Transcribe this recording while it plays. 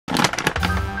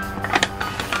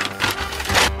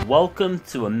Welcome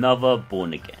to another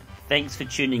Born Again. Thanks for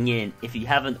tuning in. If you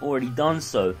haven't already done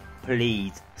so,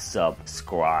 please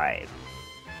subscribe.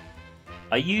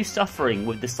 Are you suffering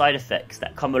with the side effects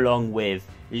that come along with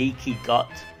leaky gut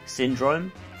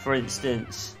syndrome? For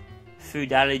instance, food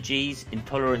allergies,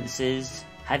 intolerances?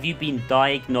 Have you been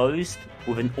diagnosed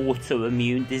with an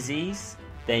autoimmune disease?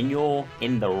 Then you're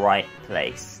in the right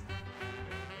place.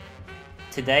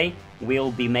 Today,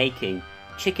 we'll be making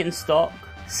chicken stock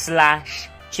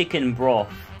 / chicken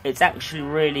broth. It's actually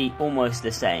really almost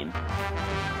the same.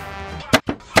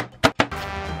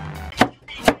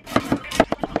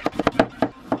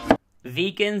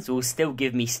 Vegans will still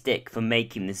give me stick for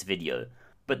making this video,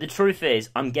 but the truth is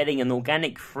I'm getting an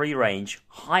organic free-range,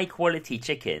 high-quality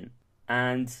chicken,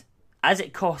 and as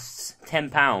it costs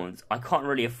 £10, I can't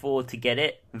really afford to get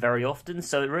it very often,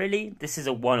 so really, this is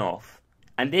a one-off.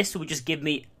 And this will just give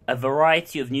me a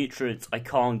variety of nutrients I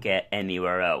can't get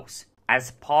anywhere else,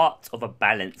 as part of a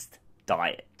balanced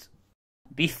diet.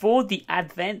 Before the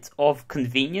advent of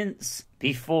convenience,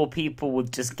 before people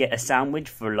would just get a sandwich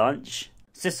for lunch,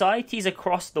 societies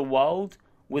across the world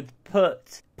would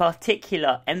put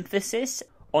particular emphasis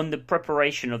on the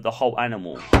preparation of the whole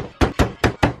animal,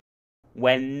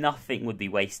 where nothing would be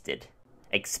wasted,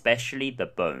 especially the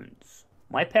bones.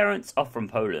 My parents are from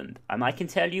Poland, and I can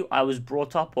tell you I was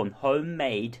brought up on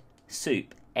homemade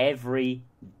soup every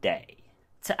day.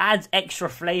 To add extra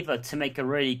flavour to make a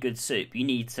really good soup, you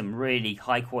need some really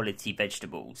high quality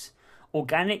vegetables.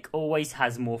 Organic always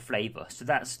has more flavour, so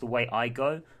that's the way I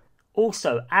go.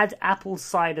 Also, add apple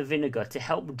cider vinegar to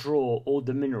help draw all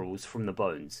the minerals from the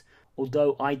bones,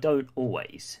 although I don't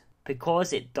always,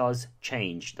 because it does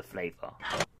change the flavour.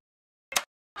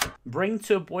 Bring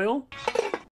to a boil,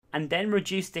 and then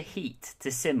reduce the heat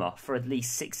to simmer for at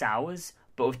least 6 hours,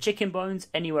 but with chicken bones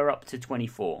anywhere up to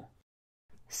 24.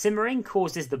 Simmering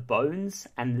causes the bones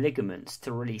and ligaments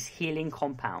to release healing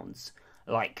compounds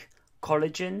like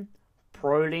collagen,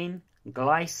 proline,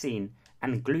 glycine,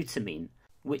 and glutamine,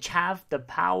 which have the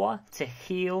power to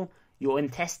heal your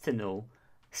intestinal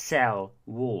cell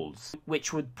walls,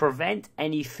 which would prevent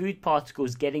any food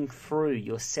particles getting through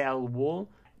your cell wall,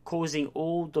 causing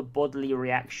all the bodily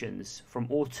reactions from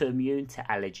autoimmune to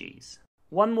allergies.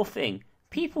 One more thing,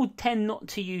 people tend not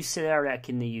to use celeriac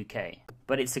in the UK,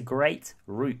 but it's a great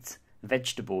root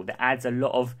vegetable that adds a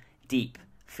lot of deep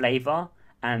flavour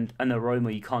and an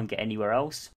aroma you can't get anywhere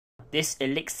else. This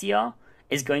elixir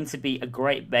is going to be a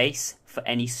great base for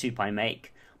any soup I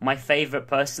make. My favourite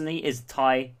personally is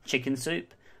Thai chicken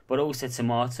soup, but also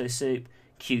tomato soup,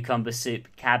 cucumber soup,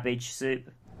 cabbage soup.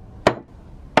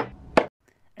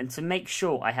 And to make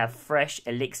sure I have fresh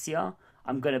elixir,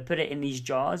 I'm going to put it in these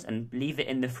jars and leave it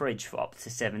in the fridge for up to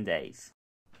 7 days.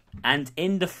 And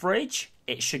in the fridge,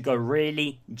 it should go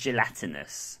really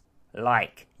gelatinous,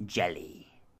 like jelly.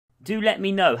 Do let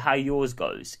me know how yours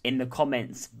goes in the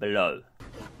comments below.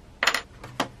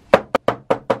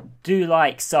 Do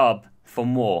like, sub for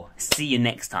more. See you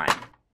next time.